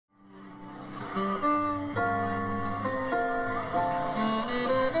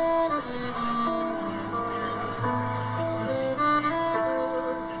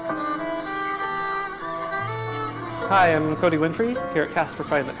Hi, I'm Cody Winfrey here at Casper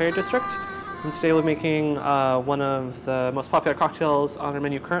Fry in the Perry District. And today we're making one of the most popular cocktails on our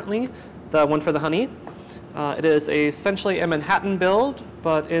menu currently, the one for the honey. It is essentially a Manhattan build,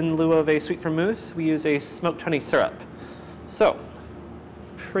 but in lieu of a sweet vermouth, we use a smoked honey syrup. So,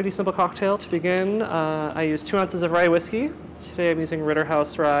 pretty simple cocktail to begin. I use 2 ounces of rye whiskey. Today I'm using Ritter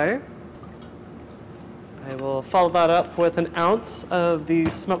House rye. I will follow that up with 1 ounce of the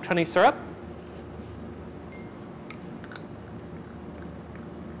smoked honey syrup.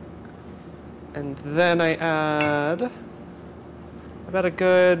 And then I add about a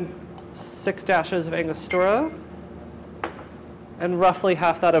good 6 dashes of Angostura and roughly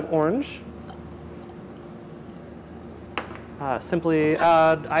half that of orange. Simply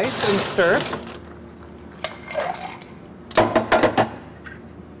add ice and stir.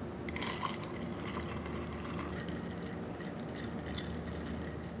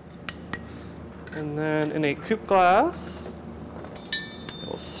 And then in a coupe glass,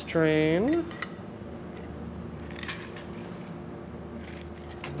 we'll strain.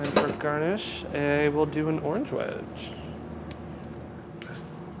 And then for garnish, we'll do an orange wedge.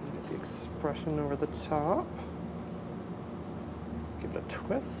 Get the expression over the top. Give it a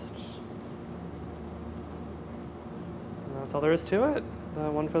twist. And that's all there is to it.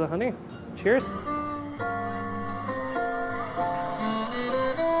 The one for the honey. Cheers.